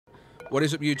What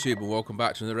is up, YouTube, and welcome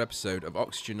back to another episode of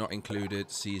Oxygen Not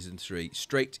Included Season 3.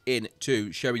 Straight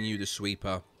into showing you the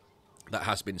sweeper that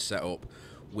has been set up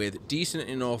with decent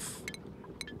enough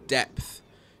depth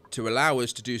to allow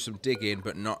us to do some digging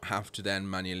but not have to then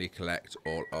manually collect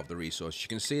all of the resources. You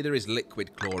can see there is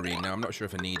liquid chlorine. Now, I'm not sure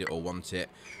if I need it or want it,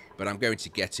 but I'm going to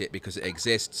get it because it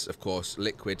exists. Of course,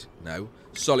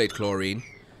 solid chlorine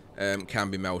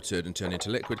can be melted and turned into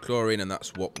liquid chlorine, and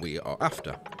that's what we are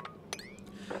after.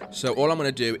 So all I'm going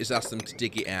to do is ask them to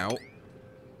dig it out.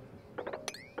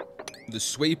 The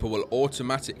sweeper will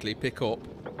automatically pick up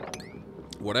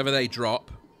whatever they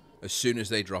drop as soon as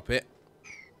they drop it.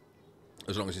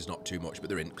 As long as it's not too much, but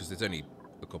they're in, because there's only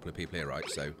a couple of people here, right?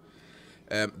 So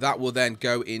that will then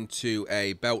go into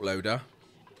a belt loader,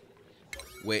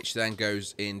 which then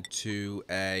goes into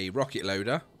a rocket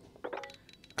loader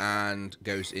and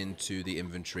goes into the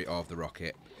inventory of the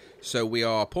rocket. So we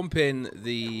are pumping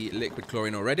the liquid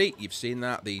chlorine already. You've seen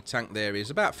that. The tank there is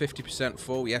about 50%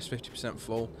 full. Yes, 50%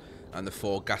 full. And the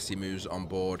 4 gassy moves on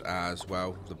board as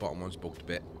well. The bottom one's bugged a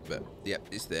bit, but yep,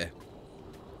 it's there.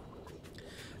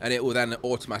 And it will then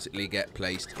automatically get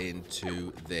placed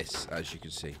into this, as you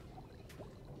can see.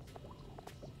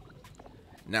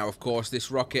 Now, of course,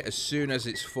 this rocket, as soon as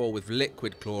it's full with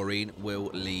liquid chlorine, will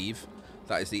leave.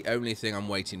 That is the only thing I'm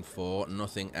waiting for.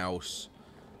 Nothing else.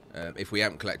 If we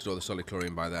haven't collected all the solid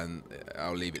chlorine by then,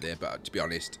 I'll leave it there. But to be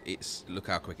honest, look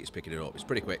how quick it's picking it up. It's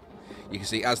pretty quick. You can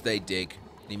see as they dig,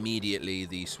 immediately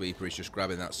the sweeper is just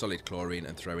grabbing that solid chlorine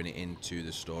and throwing it into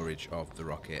the storage of the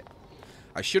rocket.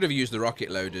 I should have used the rocket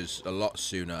loaders a lot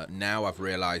sooner. Now I've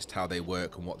realised how they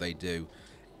work and what they do.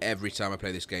 Every time I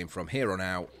play this game from here on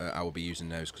out, I will be using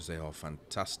those because they are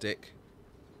fantastic.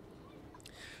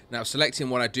 Now, selecting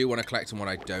what I do want to collect and what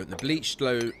I don't. The bleach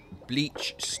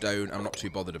stone, I'm not too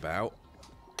bothered about.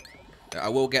 I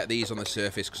will get these on the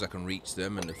surface because I can reach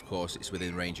them, and of course it's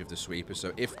within range of the sweeper.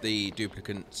 So if the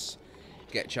duplicates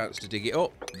get a chance to dig it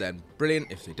up, then brilliant.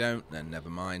 If they don't, then never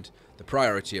mind. The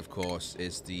priority, of course,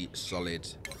 is the solid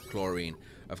chlorine.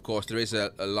 Of course, there is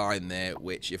a line there,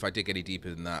 which if I dig any deeper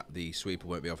than that, the sweeper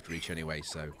won't be able to reach anyway,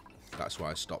 so that's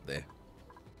why I stopped there.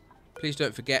 Please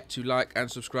don't forget to like and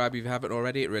subscribe if you haven't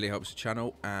already. It really helps the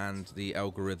channel and the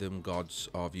algorithm gods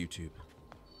of YouTube.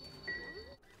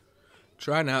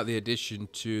 Trying out the addition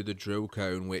to the drill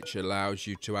cone, which allows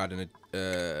you to add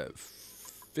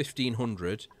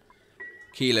 1,500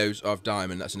 kilos of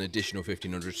diamond. That's an additional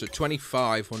 1,500. So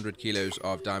 2,500 kilos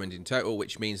of diamond in total,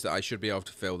 which means that I should be able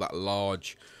to fill that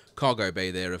large cargo bay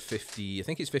there of 50, I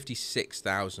think it's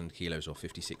 56,000 kilos or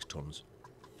 56 tons.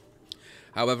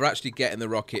 However, actually getting the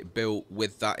rocket built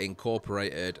with that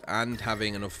incorporated and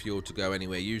having enough fuel to go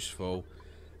anywhere useful,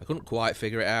 I couldn't quite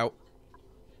figure it out.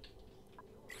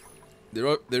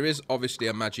 There is obviously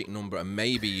a magic number, and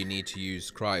maybe you need to use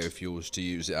cryofuels to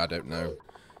use it, I don't know.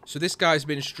 So this guy's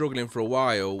been struggling for a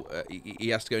while. He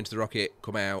has to go into the rocket,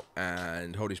 come out,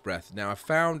 and hold his breath. Now, I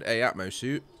found a Atmo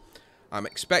suit. I'm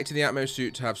expecting the Atmo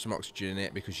suit to have some oxygen in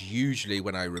it, because usually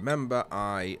when I remember,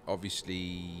 I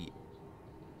obviously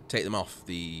take them off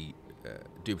the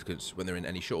duplicates when they're in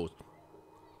any shuttles.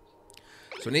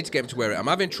 So I need to get him to wear it. I'm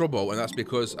having trouble, and that's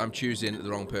because I'm choosing the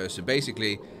wrong person.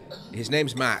 Basically, his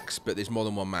name's Max, but there's more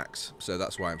than one Max, so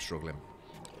that's why I'm struggling.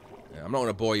 I'm not going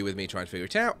to bore you with me trying to figure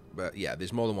it out, but yeah,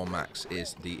 there's more than one Max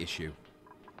is the issue.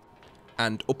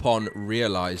 And upon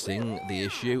realising the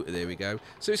issue, there we go.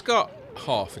 So it's got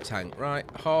half a tank, right?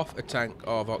 Half a tank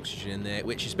of oxygen in there,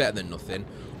 which is better than nothing.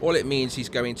 All it means he's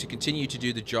going to continue to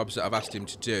do the jobs that I've asked him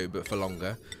to do, but for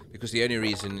longer. Because the only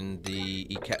reason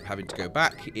he kept having to go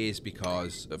back is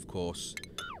because, of course,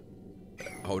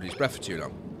 holding his breath for too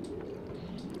long.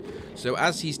 So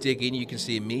as he's digging, you can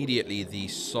see immediately the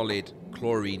solid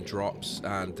chlorine drops,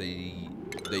 and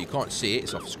you can't see it,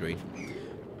 it's off the screen.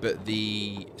 But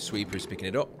the sweeper is picking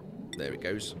it up. There it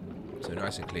goes. So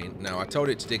nice and clean. Now, I told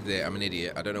it to dig there. I'm an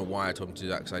idiot. I don't know why I told him to do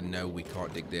that, because I know we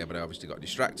can't dig there, but I obviously got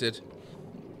distracted.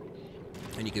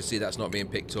 And you can see that's not being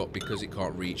picked up because it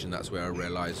can't reach, and that's where I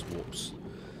realised, whoops.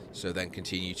 So then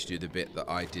continue to do the bit that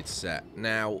I did set.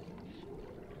 Now,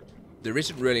 there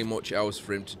isn't really much else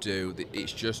for him to do.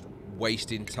 It's just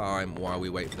wasting time while we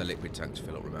wait for the liquid tank to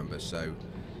fill up, remember? So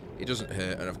it doesn't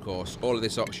hurt, and of course, all of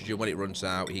this oxygen, when it runs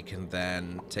out, he can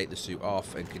then take the suit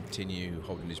off and continue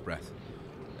holding his breath.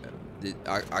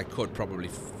 I could probably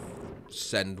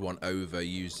send one over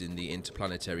using the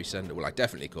interplanetary sender. Well, I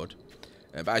definitely could.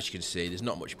 But as you can see, there's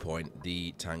not much point.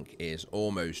 The tank is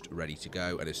almost ready to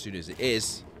go, and as soon as it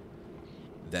is,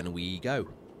 then we go.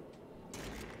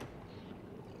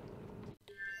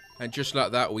 And just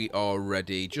like that, we are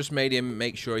ready. Just made him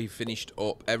make sure he finished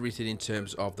up everything in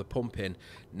terms of the pumping.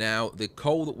 Now, the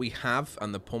coal that we have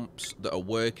and the pumps that are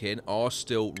working are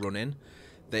still running.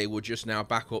 They will just now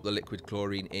back up the liquid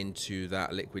chlorine into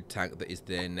that liquid tank that is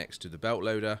there next to the belt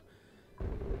loader.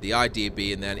 The idea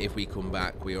being then, if we come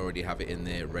back, we already have it in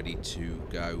there ready to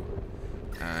go.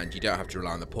 And you don't have to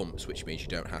rely on the pumps, which means you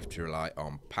don't have to rely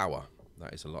on power.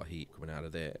 That is a lot of heat coming out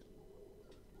of there.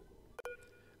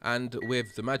 And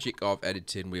with the magic of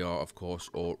editing, we are, of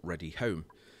course, already home.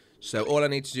 So all I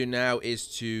need to do now is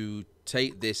to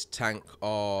take this tank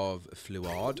of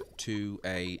fluid to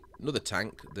another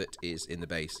tank that is in the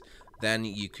base. Then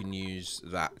you can use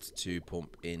that to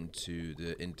pump into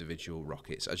the individual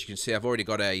rockets. As you can see, I've already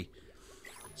got a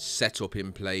setup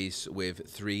in place with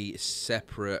 3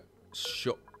 separate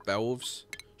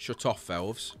shut-off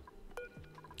valves.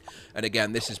 And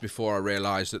again, this is before I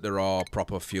realised that there are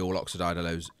proper fuel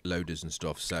oxidizer loaders and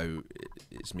stuff, so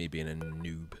it's me being a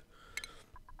noob.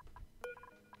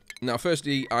 Now,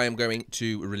 firstly, I am going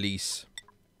to release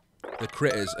the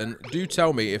critters, and do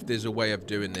tell me if there's a way of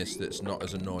doing this that's not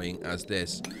as annoying as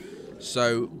this.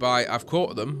 So, I've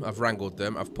caught them, I've wrangled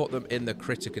them, I've put them in the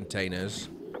critter containers,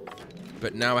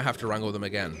 but now I have to wrangle them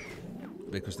again,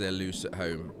 because they're loose at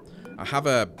home. I have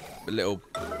a little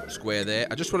square there.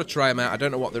 I just want to try them out. I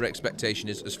don't know what their expectation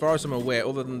is. As far as I'm aware,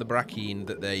 other than the brackine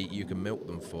that you can milk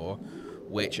them for,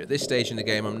 which at this stage in the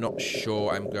game I'm not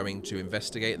sure I'm going to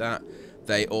investigate that.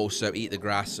 They also eat the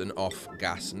grass and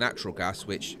off-gas natural gas,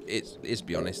 which is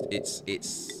be honest, it's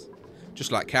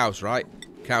just like cows, right?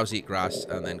 Cows eat grass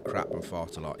and then crap and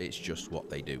fart a lot. It's just what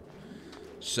they do.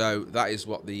 So that is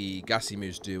what the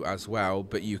𝐑𝐄𝐋𝐀𝐓𝐄𝐃 do as well,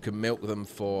 but you can milk them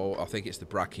for, I think it's the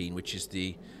brackine, which is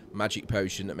the magic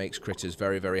potion that makes critters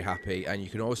very, very happy, and you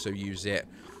can also use it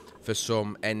for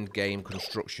some end game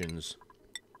constructions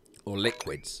or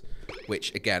liquids,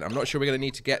 which again, I'm not sure we're going to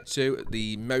need to get to.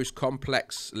 The most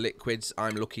complex liquids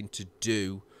I'm looking to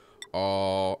do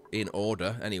are in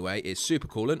order anyway, is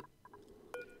supercoolant,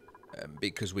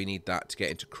 because we need that to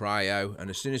get into cryo, and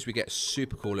as soon as we get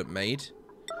supercoolant made,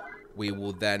 we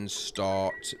will then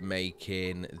start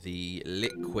making the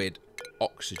liquid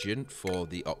oxygen for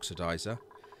the oxidizer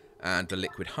and the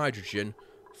liquid hydrogen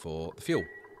for the fuel.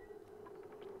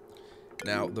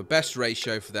 Now, the best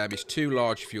ratio for them is 2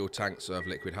 large fuel tanks of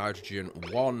liquid hydrogen,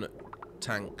 1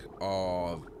 tank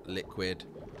of liquid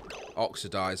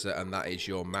oxidizer, and that is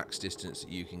your max distance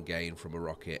that you can gain from a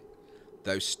rocket.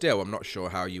 Though still, I'm not sure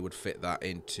how you would fit that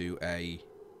into a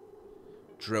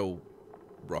drill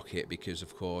rocket, because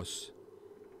of course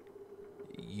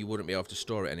you wouldn't be able to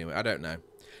store it anyway. I don't know.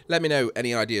 Let me know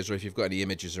any ideas, or if you've got any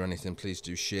images or anything, please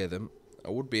do share them. I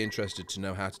would be interested to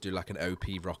know how to do like an OP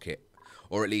rocket,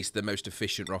 or at least the most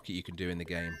efficient rocket you can do in the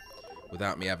game,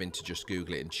 without me having to just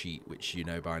Google it and cheat, which you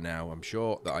know by now, I'm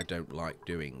sure, that I don't like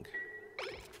doing.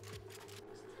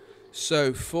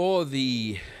 So for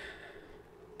the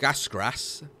gas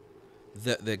grass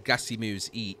that the 𝐑𝐄𝐋𝐃𝐓𝐄𝐃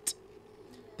eat,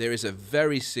 there is a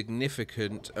very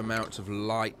significant amount of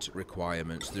light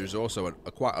requirements. There's also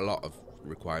quite a lot of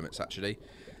requirements, actually.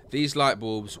 These light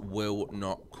bulbs will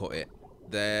not cut it.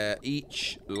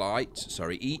 Each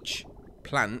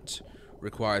plant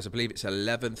requires, I believe it's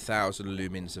 11,000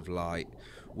 lumens of light,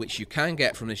 which you can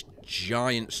get from this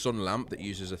giant sun lamp that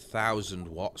uses 1,000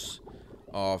 watts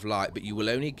of light, but you will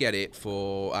only get it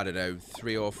for, I don't know,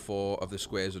 3 or 4 of the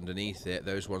squares underneath it.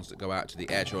 Those ones that go out to the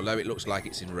edge, although it looks like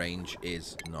it's in range,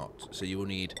 is not. So you will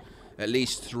need at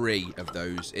least 3 of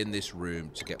those in this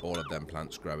room to get all of them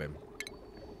plants growing,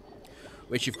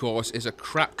 which of course is a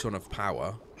crap ton of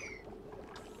power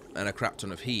and a crap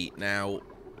ton of heat. Now,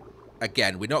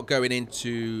 again, we're not going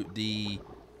into the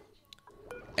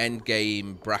end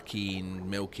game brackine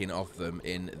milking of them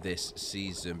in this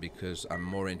season, because I'm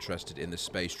more interested in the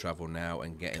space travel now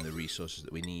and getting the resources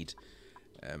that we need.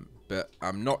 But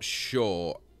I'm not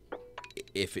sure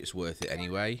if it's worth it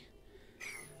anyway.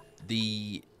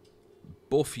 The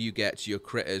buff you get to your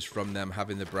critters from them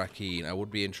having the brackine, I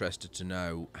would be interested to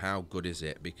know how good is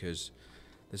it, because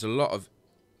there's a lot of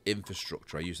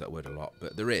infrastructure. I use that word a lot,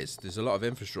 but there's a lot of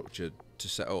infrastructure to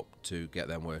set up to get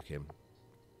them working.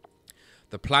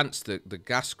 The plants, the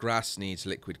gas grass needs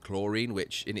liquid chlorine,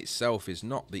 which in itself is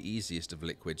not the easiest of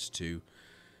liquids to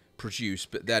produce,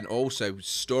 but then also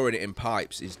storing it in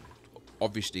pipes is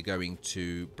obviously going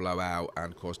to blow out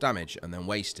and cause damage and then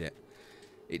waste it.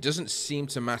 It doesn't seem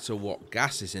to matter what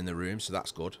gas is in the room, so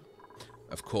that's good.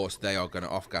 Of course, they are going to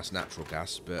off-gas natural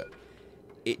gas, but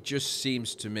it just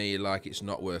seems to me like it's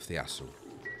not worth the hassle.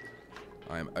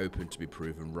 I am open to be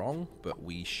proven wrong, but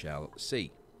we shall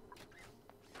see.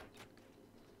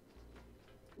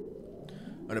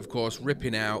 And of course,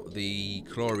 ripping out the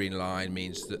chlorine line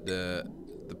means that the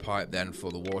pipe then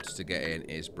for the water to get in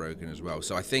is broken as well.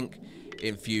 So I think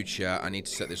in future I need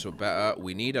to set this up better.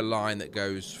 We need a line that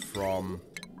goes from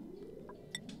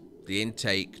the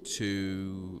intake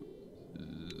to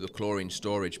the chlorine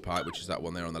storage pipe, which is that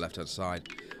one there on the left hand side.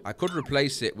 I could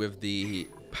replace it with the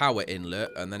power inlet,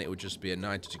 and then it would just be a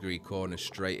 90-degree corner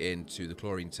straight into the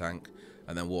chlorine tank,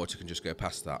 and then water can just go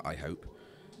past that, I hope.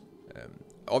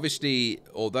 Obviously,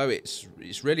 although it's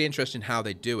really interesting how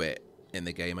they do it in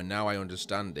the game, and now I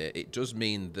understand it, it does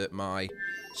mean that my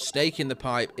staking the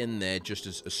pipe in there just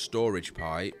as a storage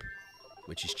pipe,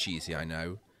 which is cheesy, I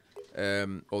know,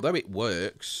 although it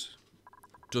works,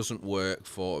 doesn't work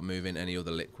for moving any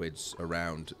other liquids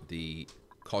around the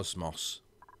cosmos.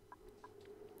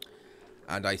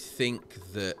 And I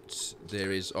think that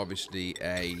there is obviously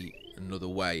another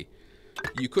way.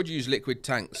 You could use liquid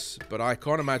tanks, but I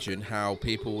can't imagine how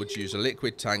people would use a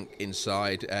liquid tank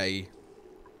inside a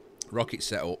rocket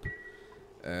setup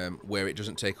where it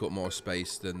doesn't take up more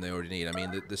space than they already need. I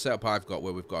mean, the setup I've got,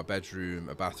 where we've got a bedroom,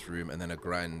 a bathroom, and then a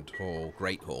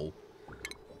great hall,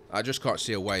 I just can't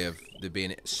see a way of there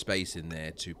being space in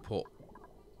there to put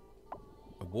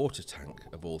a water tank,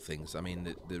 of all things. I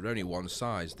mean, they're only one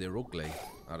size. They're ugly.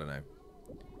 I don't know.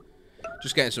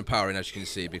 Just getting some power in, as you can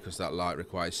see, because that light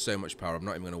requires so much power. I'm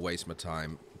not even going to waste my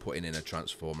time putting in a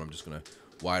transformer. I'm just going to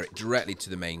wire it directly to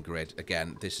the main grid.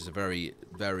 Again, this is a very,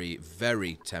 very,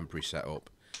 very temporary setup,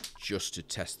 just to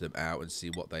test them out and see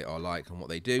what they are like and what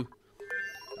they do.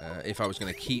 If I was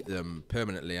going to keep them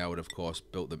permanently, I would, of course,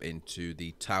 built them into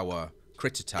the tower,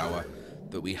 critter tower,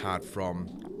 that we had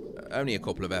from only a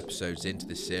couple of episodes into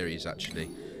this series, actually,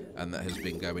 and that has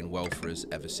been going well for us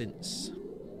ever since.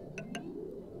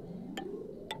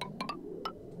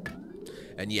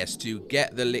 And yes, to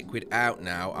get the liquid out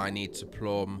now, I need to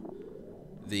plumb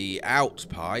the out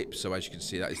pipe. So as you can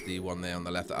see, that is the one there on the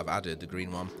left that I've added, the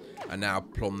green one. And now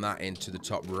plumb that into the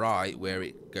top right where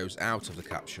it goes out of the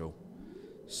capsule.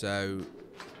 So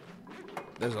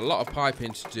there's a lot of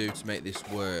piping to do to make this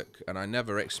work, and I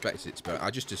never expected it to, but I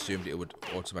just assumed it would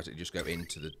automatically just go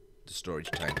into the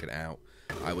storage tank and out.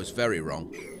 I was very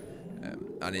wrong,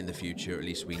 and in the future at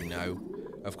least we know.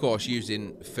 Of course,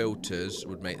 using filters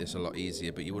would make this a lot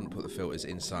easier, but you wouldn't put the filters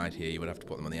inside here. You would have to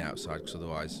put them on the outside, because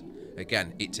otherwise,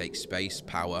 again, it takes space,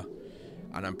 power,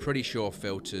 and I'm pretty sure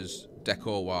filters,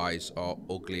 decor-wise, are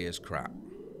ugly as crap.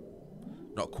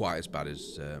 Not quite as bad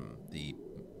as the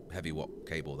heavy watt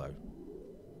cable, though.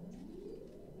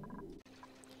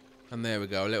 And there we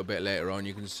go. A little bit later on,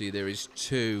 you can see there is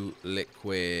 2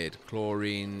 liquid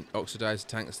chlorine oxidizer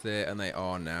tanks there, and they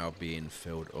are now being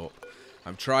filled up.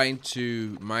 I'm trying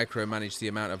to micromanage the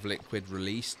amount of liquid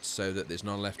released so that there's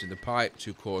none left in the pipe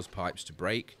to cause pipes to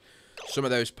break. Some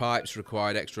of those pipes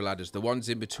required extra ladders. The ones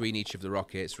in between each of the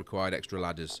rockets required extra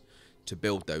ladders to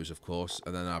build those, of course,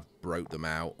 and then I've broke them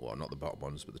out. Well, not the bottom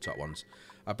ones, but the top ones.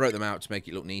 I broke them out to make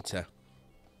it look neater.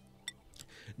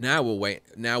 Now we'll wait.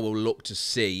 Now we'll look to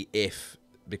see if,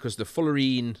 because the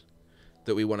fullerene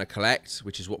that we want to collect,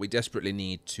 which is what we desperately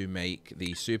need to make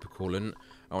the supercoolant,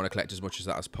 I want to collect as much of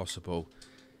that as possible.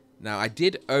 Now, I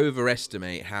did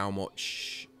overestimate how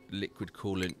much liquid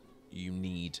coolant you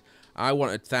need. I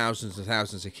wanted thousands and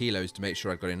thousands of kilos to make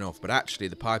sure I'd got enough, but actually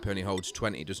the pipe only holds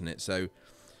 20, doesn't it? So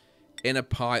in a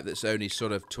pipe that's only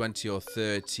sort of 20 or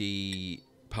 30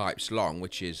 pipes long,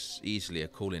 which is easily a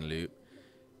cooling loop,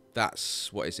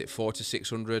 that's, what is it, 400 to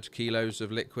 600 kilos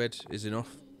of liquid is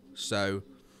enough. So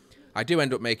I do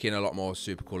end up making a lot more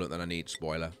supercoolant than I need,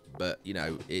 spoiler, but you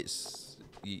know, it's,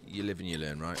 you live and you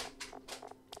learn, right?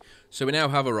 So we now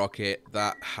have a rocket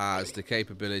that has the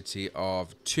capability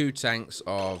of 2 tanks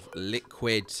of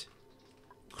liquid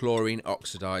chlorine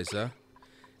oxidizer.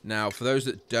 Now, for those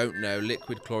that don't know,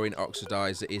 liquid chlorine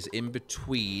oxidizer is in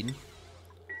between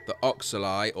the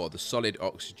oxali, or the solid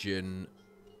oxygen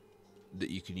that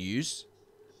you can use,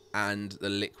 and the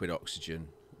liquid oxygen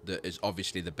that is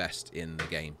obviously the best in the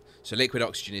game. So liquid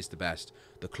oxygen is the best.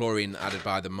 The chlorine added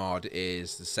by the mod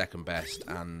is the second best,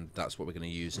 and that's what we're going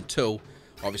to use until,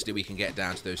 obviously, we can get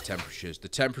down to those temperatures. The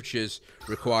temperatures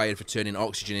required for turning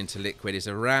oxygen into liquid is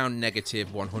around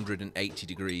negative 180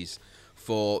 degrees.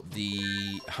 For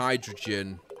the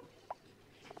hydrogen,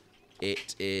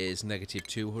 it is negative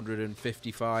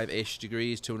 255-ish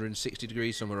degrees, 260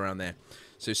 degrees, somewhere around there.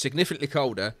 So significantly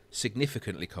colder,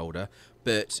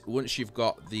 but once you've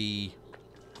got the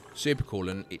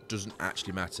supercoolant, it doesn't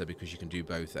actually matter because you can do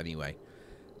both anyway.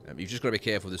 You've just got to be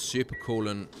careful. The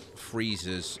supercoolant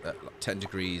freezes at like 10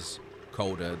 degrees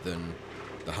colder than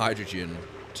the hydrogen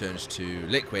turns to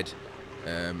liquid,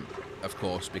 of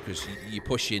course, because you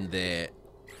push in their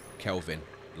Kelvin.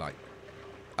 like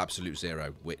absolute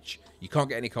zero, which you can't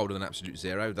get any colder than absolute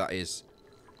zero. That is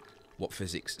what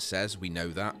physics says. We know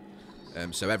that.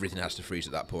 So everything has to freeze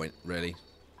at that point, really.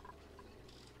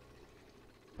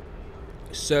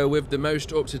 So with the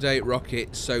most up-to-date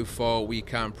rocket so far, we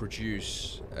can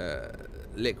produce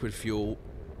liquid fuel,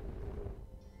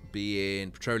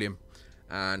 being petroleum,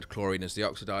 and chlorine as the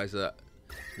oxidizer.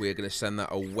 We're going to send that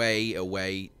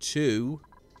away to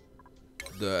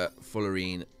the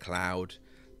fullerene cloud.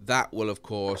 That will, of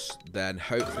course, then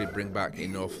hopefully bring back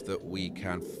enough that we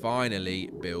can finally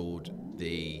build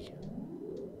the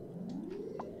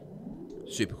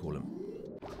supercoolant.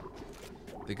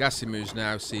 The Gassimus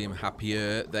now seem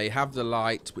happier. They have the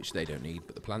light, which they don't need,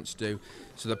 but the plants do.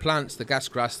 So the plants, the gas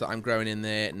grass that I'm growing in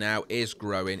there now is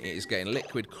growing. It is getting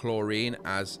liquid chlorine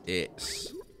as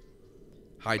its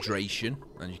hydration.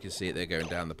 And you can see it there going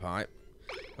down the pipe.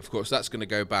 Of course, that's going to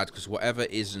go bad because whatever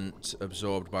isn't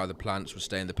absorbed by the plants will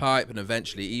stay in the pipe. And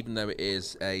eventually, even though it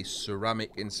is a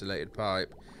ceramic insulated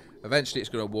pipe, eventually it's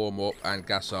going to warm up and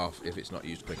gas off if it's not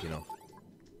used quick enough.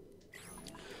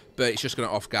 But it's just going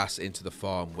to off-gas into the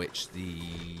farm, which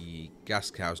the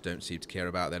gas cows don't seem to care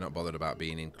about. They're not bothered about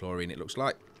being in chlorine, it looks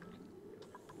like.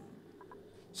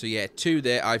 So yeah, 2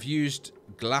 there. I've used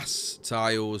glass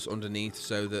tiles underneath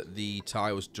so that the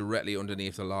tiles directly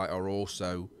underneath the light are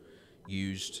also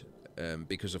used.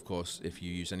 Because, of course, if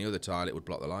you use any other tile, it would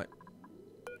block the light.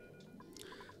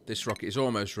 This rocket is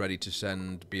almost ready to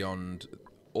send beyond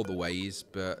other ways,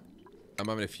 but I'm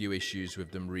having a few issues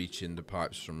with them reaching the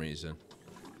pipes for some reason.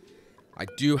 I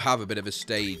do have a bit of a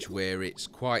stage where it's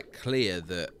quite clear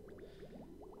that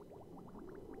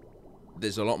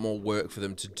there's a lot more work for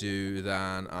them to do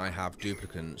than I have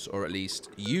duplicants, or at least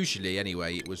usually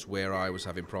anyway. It was where I was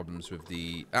having problems with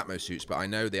the Atmo suits, but I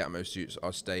know the Atmo suits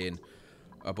are staying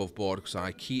above board because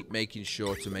I keep making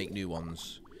sure to make new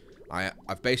ones.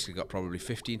 I've basically got probably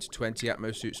 15 to 20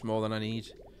 Atmo suits more than I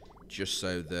need, just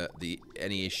so that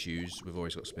any issues, we've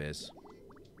always got spares.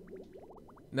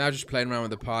 Now just playing around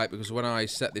with the pipe, because when I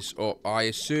set this up, I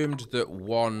assumed that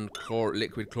one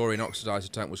liquid chlorine oxidizer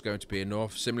tank was going to be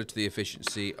enough, similar to the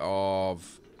efficiency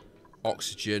of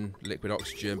oxygen, liquid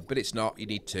oxygen, but it's not. You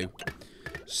need 2.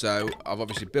 So I've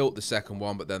obviously built the second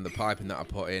one, but then the piping that I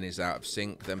put in is out of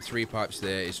sync. Them 3 pipes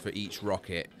there is for each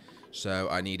rocket, so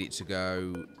I need it to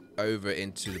go over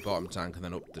into the bottom tank and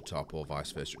then up the top, or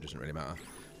vice versa. It doesn't really matter.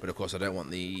 But of course I don't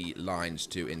want the lines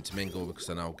to intermingle, because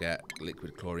then I'll get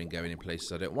liquid chlorine going in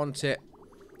places I don't want it.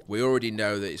 We already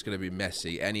know that it's going to be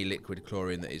messy. Any liquid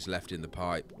chlorine that is left in the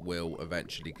pipe will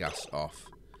eventually gas off.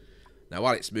 Now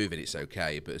while it's moving it's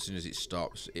okay, but as soon as it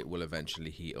stops it will eventually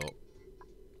heat up.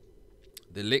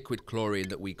 The liquid chlorine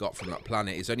that we got from that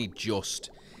planet is only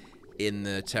just in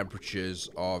the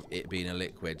temperatures of it being a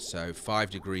liquid, so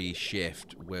 5-degree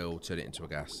shift will turn it into a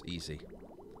gas, easy.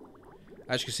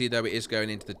 As you can see, though, it is going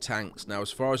into the tanks. Now,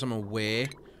 as far as I'm aware,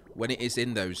 when it is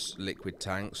in those liquid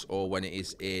tanks, or when it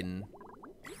is in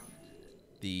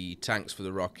the tanks for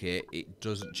the rocket, it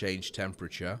doesn't change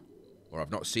temperature. Or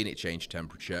I've not seen it change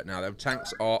temperature. Now, the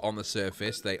tanks are on the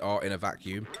surface. They are in a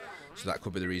vacuum, so that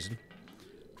could be the reason.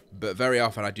 But very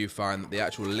often I do find that the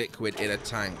actual liquid in a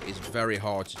tank is very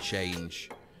hard to change.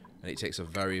 And it takes a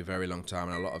very, very long time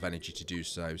and a lot of energy to do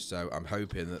so. So I'm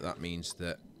hoping that that means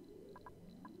that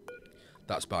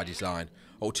that's by design.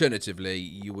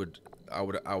 Alternatively, I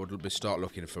would start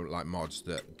looking for like mods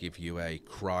that give you a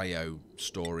cryo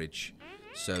storage,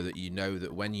 so that you know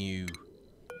that when you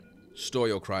store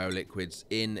your cryo liquids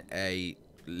in a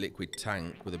liquid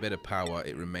tank with a bit of power,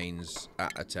 it remains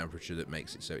at a temperature that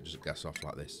makes it so it doesn't gas off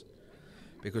like this.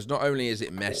 Because not only is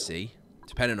it messy,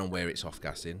 depending on where it's off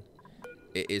gassing,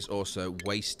 it is also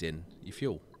wasting your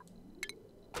fuel.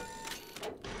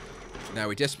 Now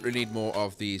we desperately need more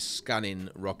of these scanning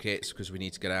rockets, because we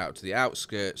need to get out to the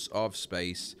outskirts of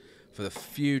space for the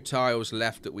few tiles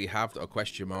left that we have that are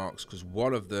question marks, because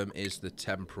one of them is the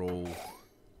temporal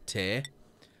tear,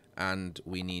 and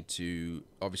we need to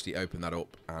obviously open that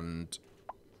up and,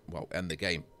 well, end the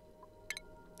game.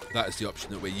 That is the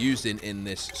option that we're using in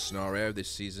this scenario,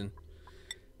 this season,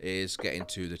 is getting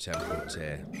to the temporal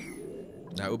tear.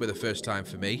 Now it will be the first time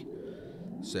for me,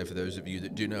 so for those of you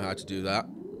that do know how to do that,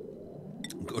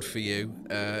 good for you.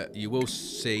 You will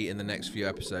see in the next few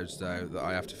episodes, though, that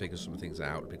I have to figure some things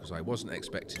out, because I wasn't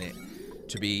expecting it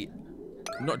to be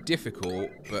not difficult,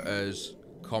 but as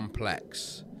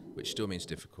complex, which still means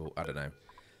difficult. I don't know.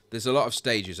 There's a lot of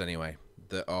stages, anyway,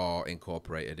 that are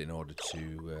incorporated in order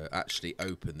to actually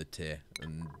open the tier,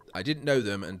 and I didn't know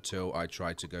them until I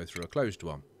tried to go through a closed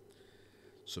one.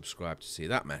 Subscribe to see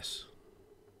that mess.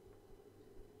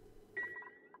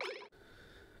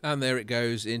 And there it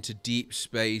goes into deep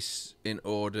space in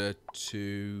order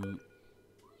to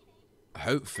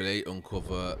hopefully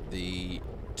uncover the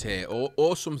tier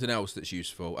or something else that's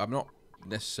useful. I'm not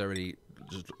necessarily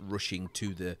just rushing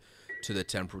to the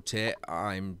temporal tier.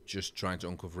 I'm just trying to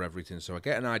uncover everything so I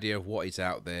get an idea of what is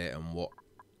out there and what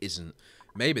isn't.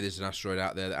 Maybe there's an asteroid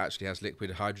out there that actually has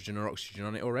liquid hydrogen or oxygen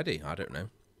on it already. I don't know.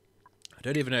 I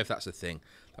don't even know if that's a thing.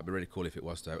 That'd be really cool if it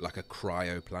was, though. Like a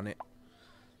cryo planet.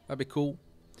 That'd be cool.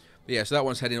 But yeah, so that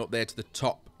one's heading up there to the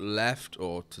top left,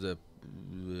 or to the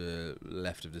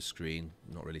left of the screen.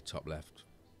 Not really top left.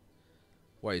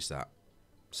 What is that?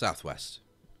 Southwest.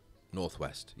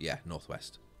 Northwest. Yeah,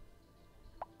 northwest.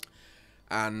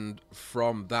 And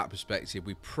from that perspective,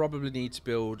 we probably need to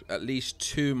build at least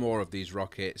 2 more of these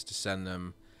rockets to send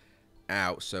them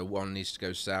out. So one needs to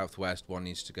go southwest, one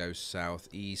needs to go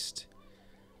southeast.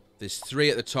 There's 3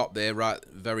 at the top there, right,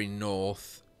 very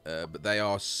north, but they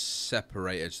are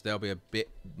separated, so they'll be a bit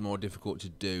more difficult to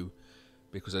do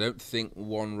because I don't think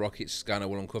one rocket scanner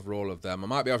will uncover all of them. I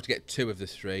might be able to get 2 of the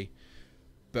 3,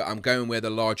 but I'm going where the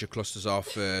larger clusters are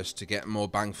first to get more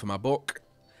bang for my buck.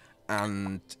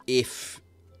 And if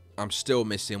I'm still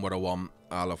missing what I want,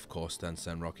 I'll of course then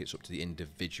send rockets up to the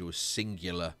individual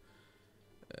singular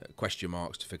question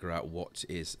marks to figure out what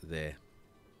is there.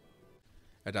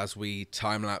 And as we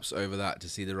time-lapse over that to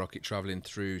see the rocket travelling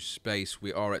through space,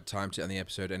 we are at time to end the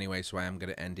episode anyway, so I am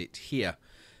going to end it here.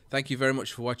 Thank you very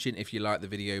much for watching. If you like the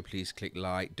video, please click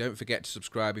like. Don't forget to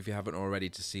subscribe if you haven't already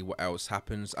to see what else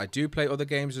happens. I do play other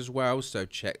games as well, so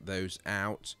check those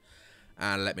out.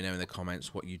 And let me know in the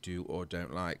comments what you do or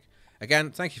don't like.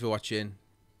 Again, thank you for watching.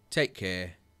 Take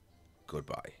care.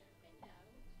 Goodbye.